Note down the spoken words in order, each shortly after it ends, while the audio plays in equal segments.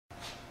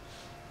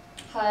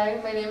Hi,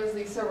 my name is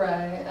Lisa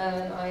Wray,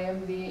 and I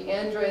am the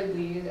Android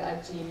lead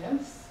at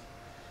Genius.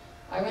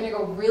 I'm going to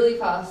go really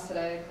fast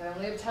today. I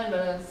only have 10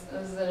 minutes.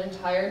 This is an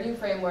entire new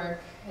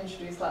framework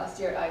introduced last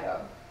year at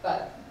I/O,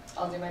 but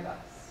I'll do my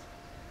best.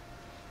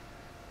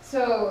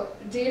 So,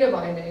 data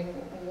binding,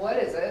 what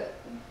is it?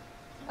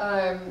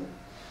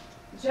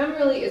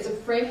 Generally, it's a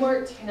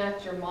framework to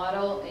connect your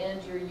model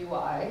and your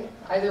UI,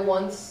 either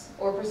once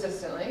or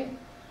persistently.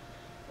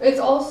 It's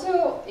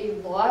also a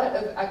lot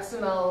of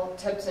XML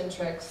tips and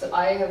tricks that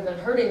I have been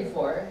hurting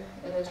for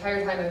the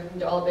entire time I've been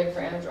developing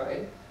for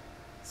Android.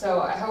 So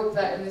I hope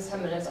that in these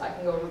 10 minutes I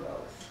can go over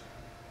both.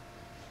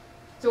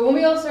 So when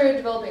we all started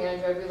developing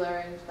Android, we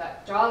learned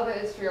that Java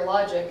is for your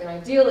logic, and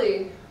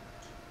ideally,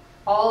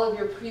 all of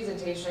your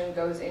presentation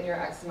goes in your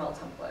XML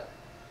template.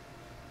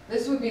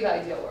 This would be the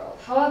ideal world.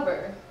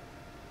 However,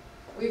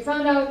 we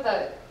found out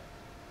that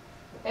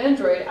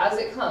Android, as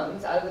it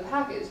comes out of the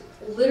package,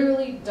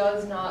 literally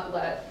does not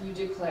let you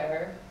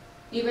declare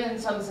even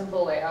some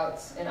simple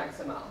layouts in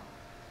XML.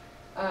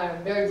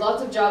 There are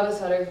lots of Java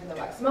setters with no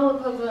XML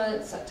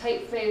equivalent, set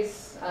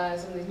typeface,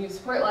 some of these new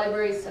support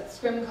libraries, set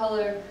scrim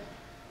color,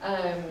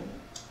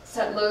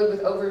 set load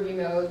with overview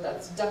mode.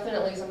 That's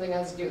definitely something that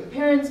has to do with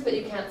appearance, but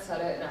you can't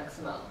set it in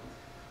XML.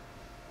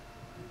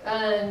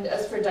 And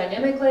as for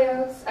dynamic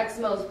layouts,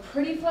 XML is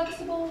pretty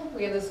flexible.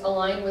 We have this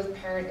align with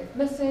parent if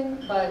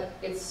missing, but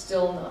it's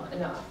still not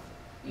enough.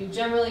 You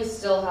generally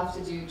still have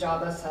to do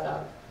Java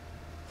setup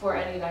for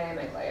any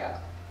dynamic layout.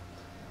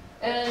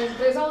 And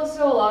there's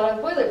also a lot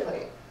of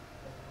boilerplate.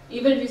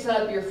 Even if you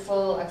set up your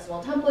full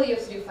XML template, you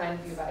have to do find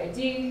view by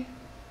ID.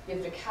 You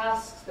have to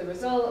cast the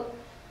result.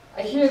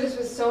 I hear this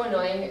was so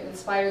annoying, it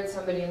inspired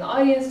somebody in the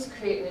audience to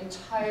create an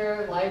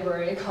entire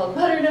library called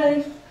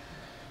Butterknife.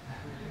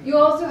 You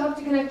also have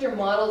to connect your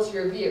model to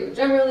your view.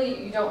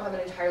 Generally, you don't have an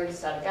entirely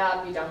static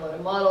app. You download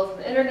a model from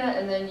the internet,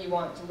 and then you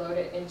want to load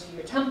it into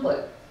your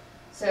template.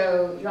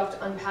 So you have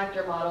to unpack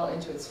your model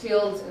into its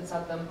fields and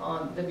set them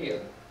on the view.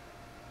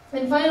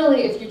 And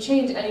finally, if you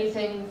change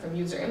anything from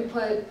user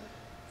input,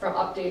 from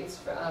updates,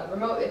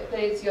 remote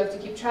updates, you have to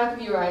keep track of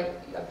UI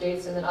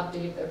updates and then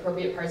update the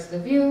appropriate parts of the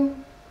view,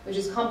 which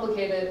is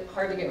complicated,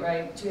 hard to get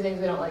right, two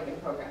things we don't like in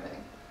programming.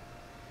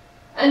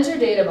 Enter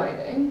data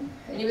binding,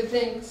 and you would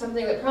think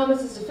something that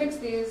promises to fix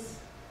these is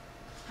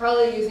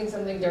probably using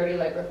something dirty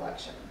like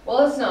reflection.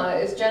 Well, it's not.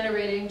 It's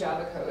generating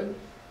Java code,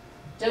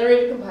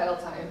 generated compile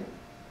time,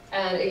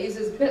 and it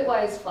uses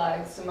bitwise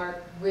flags to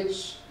mark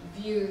which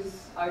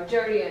views are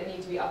dirty and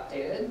need to be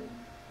updated.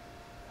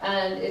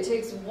 And it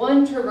takes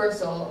one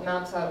traversal,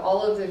 maps out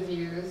all of the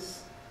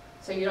views,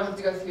 so you don't have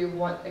to go through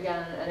one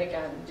again and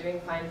again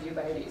doing find view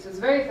by ID. So it's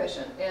very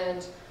efficient.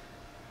 And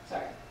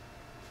sorry.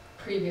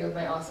 Preview of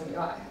my awesome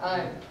UI.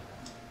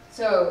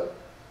 So,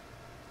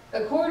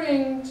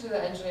 according to the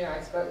engineer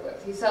I spoke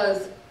with, he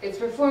says its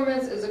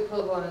performance is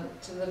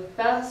equivalent to the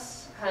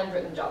best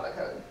handwritten Java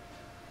code.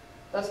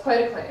 That's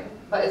quite a claim,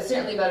 but it's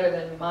certainly better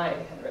than my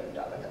handwritten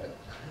Java code.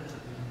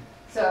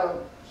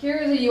 So,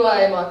 here's a UI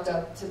I mocked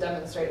up to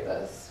demonstrate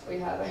this. We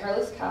have a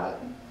hairless cat.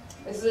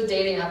 This is a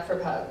dating app for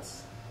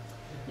pets.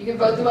 You can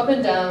vote them up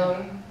and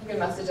down. You can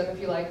message them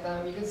if you like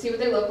them. You can see what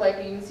they look like,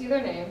 and you can see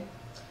their name.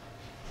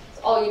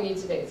 All you need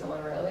to date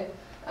someone, really.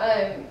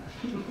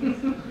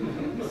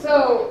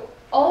 So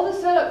all the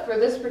setup for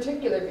this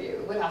particular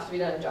view would have to be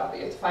done in Java.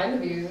 You have to find the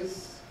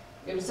views,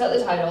 you have to set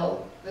the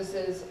title. This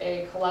is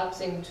a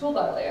collapsing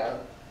toolbar layout.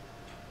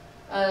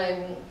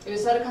 You have to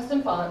set a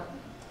custom font,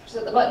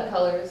 set the button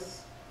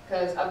colors,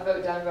 because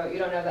upvote, downvote, you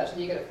don't know that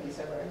until you get it from the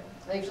server. And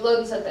you have to load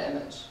and set the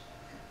image.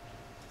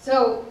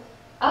 So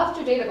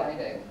after data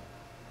binding,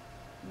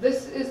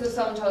 this is the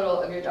sum total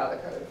of your Java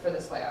code for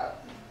this layout.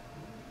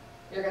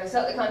 You're going to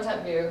set the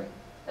content view,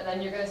 and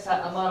then you're going to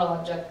set a model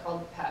object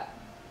called pet.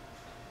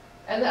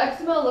 And the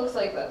XML looks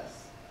like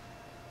this.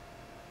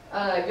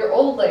 Your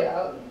old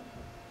layout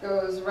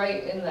goes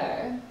right in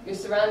there. You're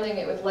surrounding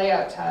it with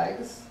layout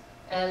tags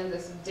and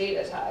this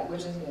data tag,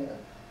 which is new.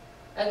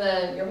 And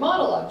then your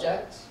model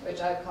object,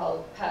 which I've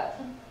called pet,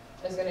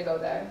 is going to go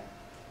there.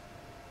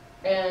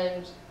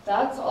 And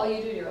that's all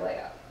you do to your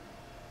layout.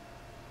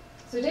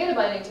 So data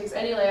binding takes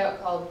any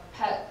layout called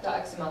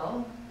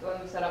pet.xml, the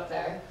one we set up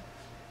there.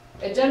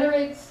 It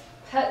generates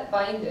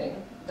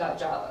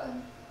petbinding.java.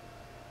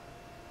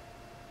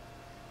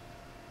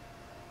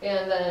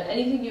 And then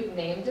anything you've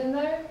named in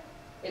there,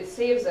 it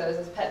saves those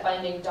as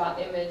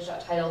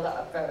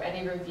petbinding.image.title.upvote,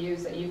 any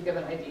reviews that you've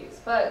given IDs.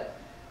 But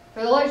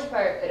for the large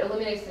part, it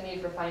eliminates the need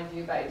for find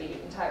view by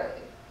ID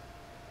entirely.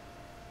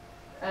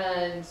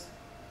 And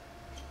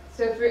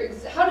so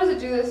how does it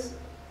do this?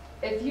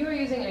 If you were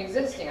using an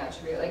existing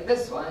attribute, like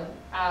this one,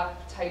 app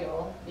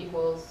title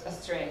equals a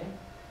string,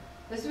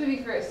 this would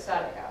be for a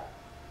static app.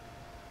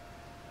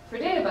 For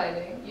data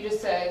binding, you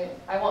just say,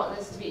 I want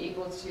this to be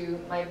equal to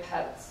my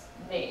pet's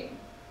name.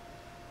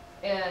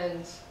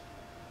 And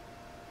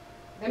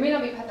there may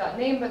not be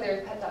pet.name, but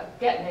there's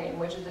pet.getName,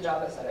 which is the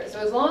Java setter. So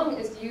as long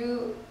as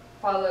you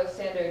follow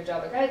standard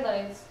Java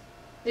guidelines,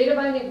 data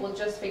binding will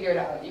just figure it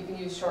out. You can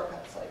use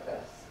shortcuts like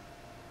this.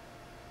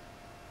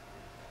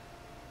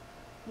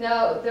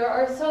 Now, there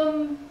are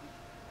some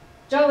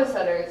Java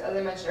setters, as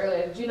I mentioned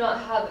earlier, that do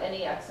not have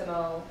any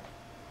XML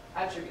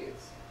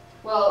attributes.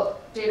 Well,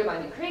 data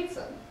binding creates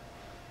them.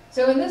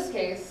 So in this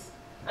case,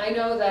 I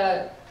know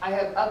that I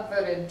have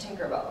upvoted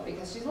Tinkerbell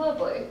because she's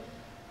lovely.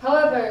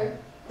 However,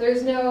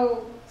 there's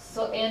no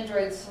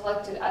Android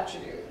selected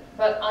attribute,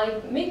 but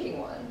I'm making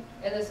one.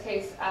 In this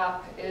case,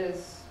 app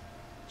is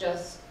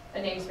just a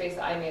namespace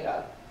that I made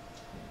up.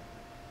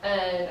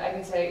 And I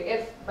can say,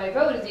 if my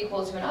vote is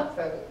equal to an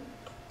upvote,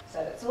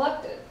 set it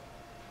selected.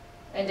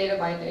 And data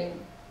binding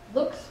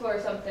looks for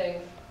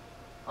something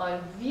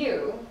on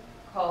view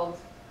called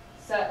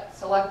set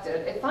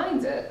selected. It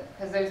finds it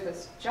because there's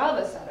this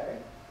Java setter.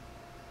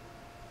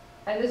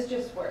 And this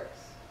just works.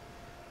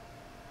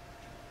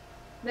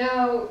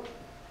 Now,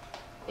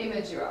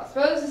 image URL.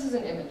 Suppose this is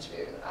an image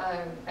view.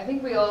 I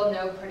think we all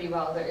know pretty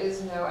well there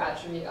is no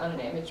attribute on an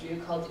image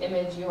view called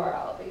image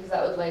URL because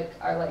that would make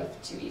our life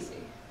too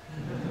easy.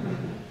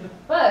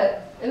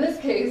 But in this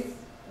case,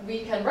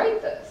 we can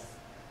write this.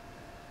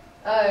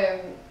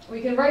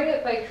 We can write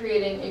it by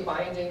creating a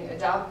binding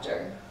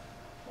adapter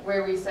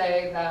where we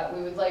say that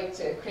we would like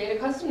to create a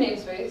custom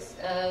namespace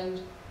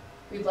and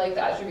we'd like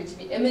the attribute to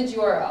be image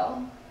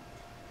URL.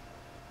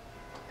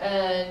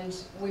 And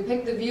we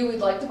pick the view we'd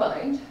like to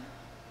bind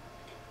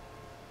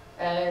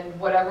and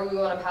whatever we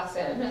want to pass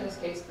in this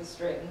case the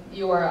string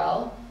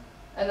URL.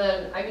 And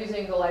then I'm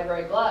using the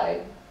library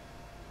glide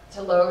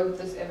to load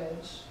this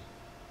image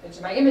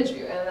into my image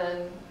view. And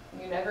then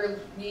you never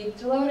need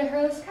to load a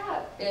hairless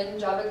cat in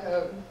Java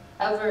code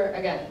ever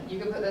again. You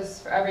can put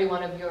this for every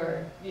one of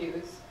your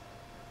views.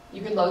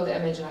 You can load the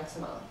image in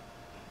XML.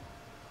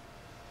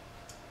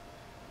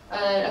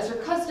 And as for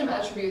custom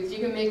attributes, you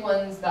can make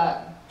ones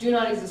that do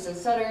not exist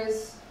as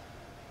setters.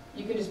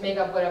 You can just make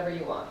up whatever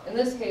you want. In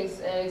this case,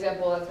 an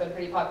example that's been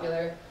pretty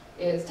popular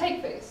is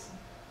typeface.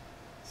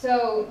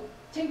 So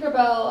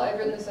Tinkerbell, I've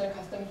written this in a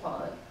custom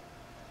font.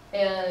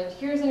 And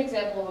here's an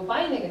example of a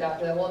binding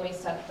adapter that will let me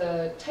set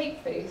the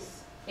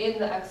typeface in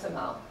the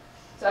XML.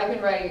 So I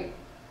can write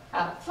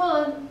app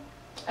font,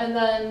 and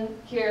then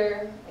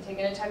here I take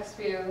in a text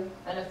view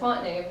and a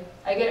font name.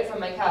 I get it from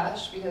my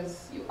cache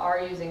because you are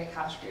using a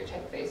cache for your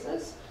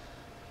typefaces.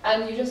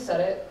 And you just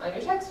set it on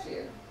your text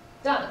view.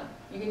 Done.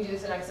 You can do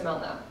this in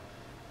XML now.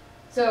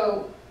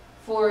 So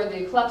for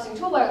the collapsing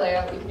toolbar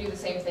layout, we can do the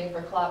same thing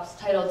for collapsed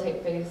title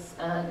typeface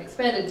and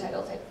expanded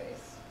title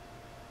typeface.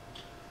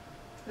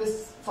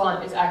 This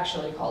font is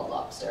actually called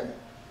Lobster.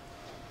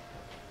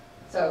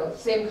 So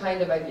same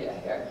kind of idea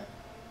here.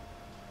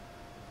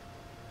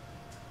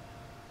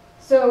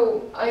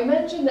 So I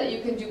mentioned that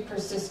you can do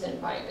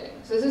persistent binding.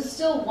 So this is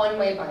still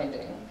one-way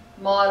binding,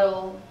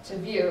 model to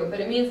view, but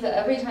it means that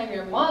every time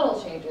your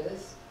model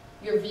changes,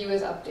 your view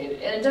is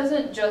updated. And it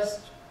doesn't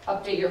just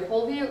update your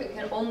whole view, it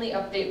can only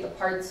update the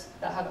parts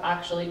that have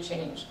actually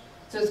changed.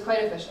 So it's quite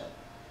efficient.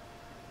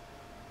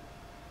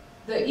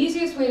 The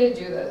easiest way to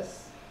do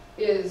this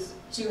is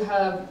to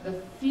have the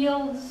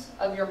fields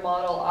of your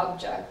model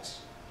object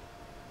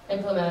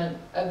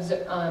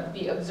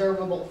be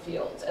observable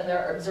fields. And there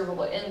are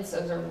observable ints,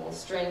 observable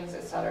strings,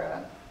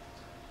 etc.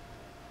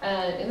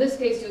 And in this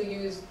case, you'll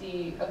use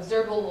the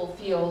observable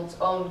field's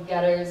own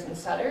getters and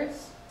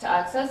setters to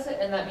access it.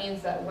 And that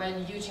means that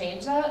when you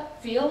change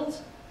that field,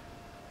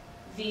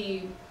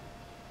 the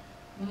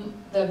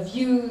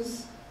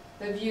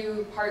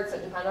view parts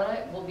that depend on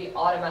it will be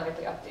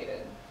automatically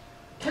updated.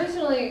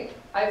 Personally,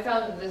 I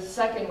found the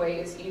second way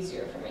is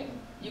easier for me.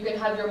 You can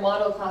have your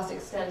model class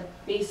extend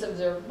base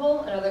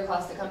observable, another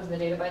class that comes in the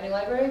data binding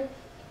library.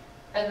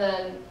 And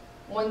then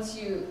once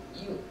you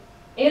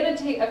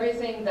annotate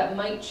everything that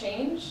might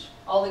change,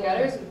 all the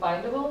getters with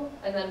bindable,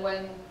 and then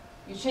when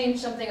you change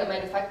something that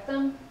might affect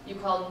them, you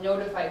call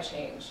notify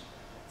change.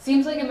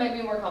 Seems like it might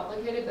be more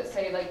complicated, but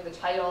say like the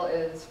title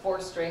is 4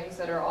 strings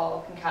that are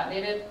all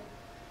concatenated.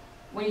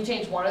 When you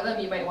change one of them,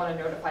 you might want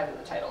to notify that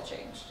the title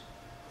changed.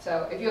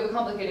 So if you have a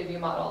complicated view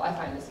model, I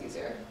find this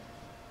easier.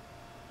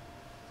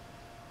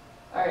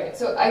 All right,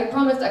 so I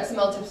promised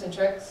XML tips and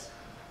tricks.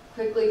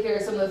 Quickly, here are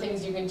some of the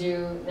things you can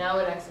do now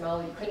in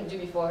XML you couldn't do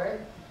before.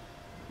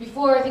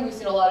 Before, I think we've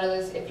seen a lot of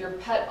this. If your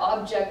pet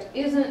object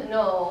isn't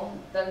null,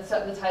 then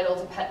set the title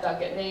to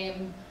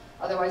pet.getName.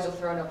 Otherwise, you'll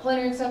throw a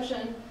NullPointer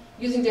exception.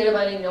 Using data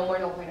binding, no more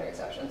NullPointer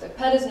exceptions. If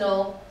pet is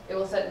null, it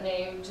will set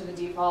name to the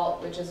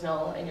default, which is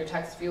null, and your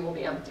text view will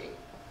be empty.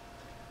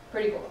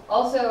 Pretty cool.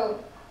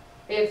 Also,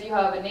 if you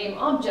have a name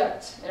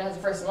object and it has a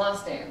first and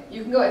last name,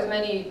 you can go as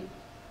many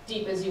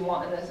deep as you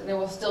want in this, and there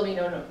will still be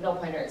no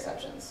NullPointer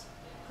exceptions.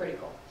 Pretty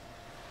cool.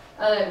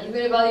 You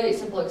can evaluate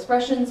simple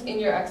expressions in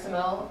your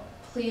XML.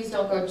 Please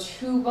don't go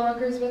too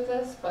bonkers with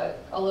this, but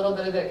a little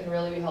bit of it can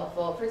really be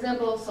helpful. For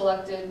example,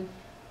 selected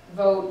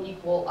vote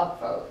equal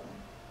upvote.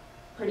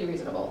 Pretty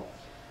reasonable.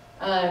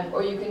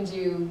 Or you can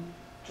do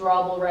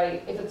drawable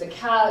right. If it's a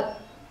cat,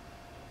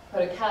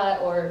 put a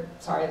cat, or,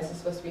 sorry, this is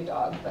supposed to be a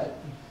dog, but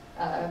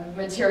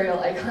material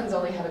icons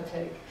only have a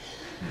pig.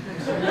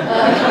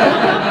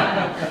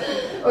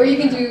 Or you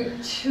can do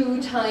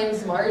 2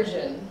 times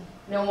margin.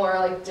 No more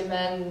like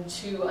dimen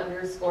 2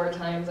 underscore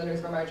times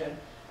underscore margin.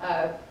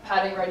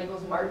 padding right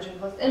equals margin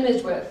plus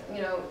image width.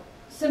 You know,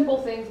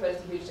 simple things, but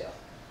it's a huge deal.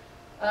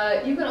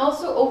 You can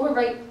also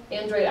overwrite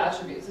Android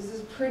attributes. This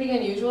is pretty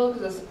unusual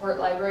because the support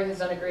library has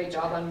done a great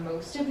job on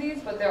most of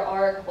these, but there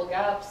are a couple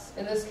gaps.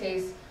 In this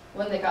case,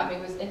 one that got me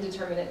was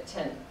indeterminate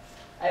tint.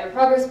 I have a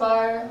progress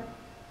bar.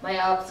 My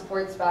app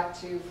supports back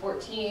to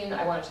 14.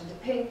 I want it to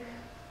pink.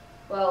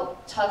 Well,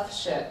 tough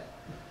shit.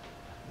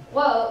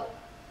 Well,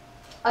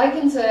 I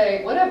can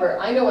say, whatever,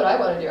 I know what I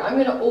want to do. I'm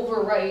going to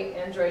overwrite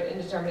Android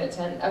indeterminate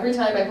tint. Every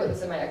time I put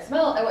this in my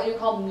XML, I want you to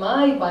call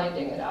my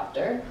binding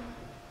adapter,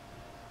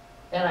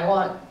 and I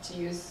want to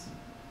use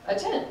a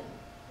tint.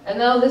 And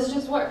now this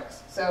just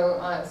works. So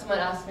someone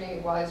asked me,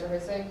 why is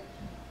rehearsing?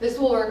 This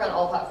will work on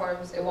all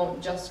platforms. It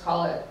won't just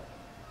call it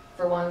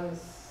for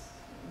ones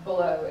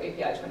below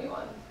API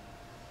 21.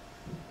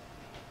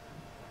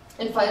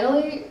 And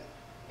finally,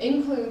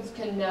 includes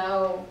can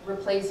now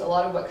replace a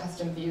lot of what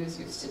custom views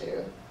used to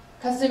do.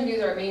 Custom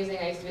views are amazing.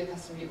 I used to be a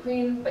custom view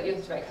queen, but you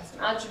have to write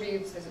custom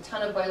attributes. There's a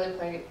ton of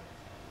boilerplate.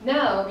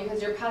 Now,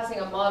 because you're passing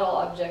a model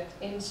object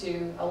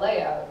into a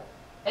layout,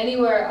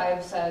 anywhere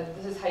I've said,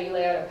 this is how you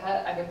lay out a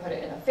pet, I can put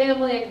it in a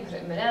family, I can put it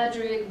in a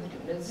menagerie, I can put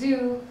it in a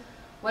zoo,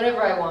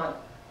 whatever I want.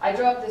 I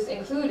drop this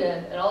include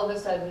in, and all of a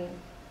sudden,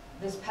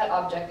 this pet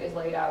object is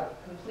laid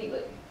out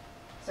completely.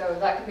 So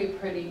that can be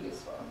pretty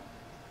useful.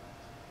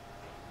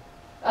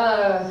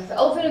 The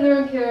elephant in the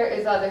room here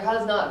is that there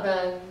has not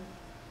been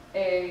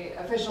an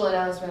official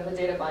announcement that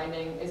data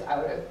binding is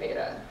out of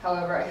beta.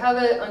 However, I have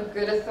it on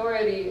good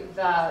authority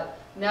that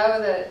now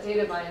that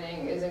data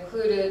binding is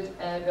included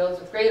and built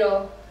with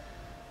Gradle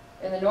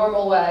in the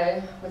normal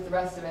way with the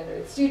rest of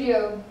Android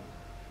Studio,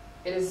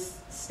 it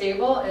is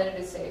stable and it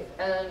is safe.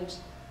 And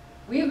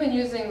we've been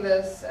using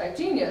this at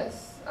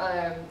Genius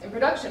in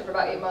production for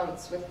about 8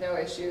 months with no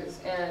issues.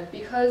 And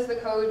because the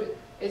code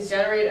is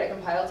generated at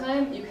compile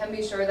time, you can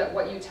be sure that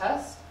what you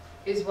test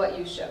is what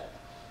you ship.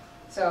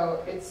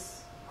 So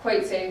it's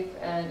quite safe,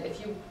 and if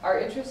you are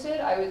interested,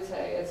 I would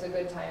say it's a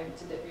good time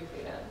to dip your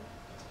feet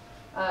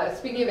in.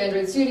 Speaking of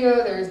Android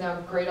Studio, there is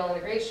now Gradle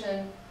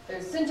integration.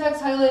 There's syntax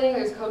highlighting,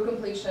 there's code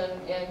completion,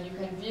 and you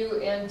can view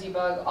and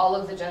debug all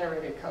of the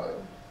generated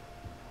code,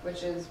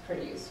 which is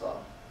pretty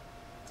useful.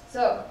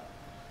 So,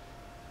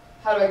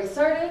 how do I get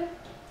started?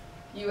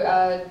 You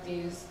add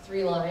these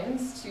 3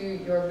 lines to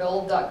your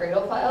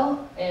build.gradle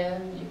file,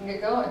 and you can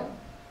get going.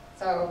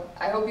 So,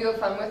 I hope you have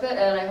fun with it,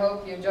 and I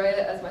hope you enjoyed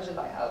it as much as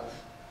I have.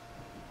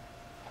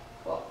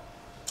 Cool.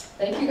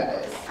 Thank you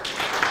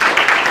guys.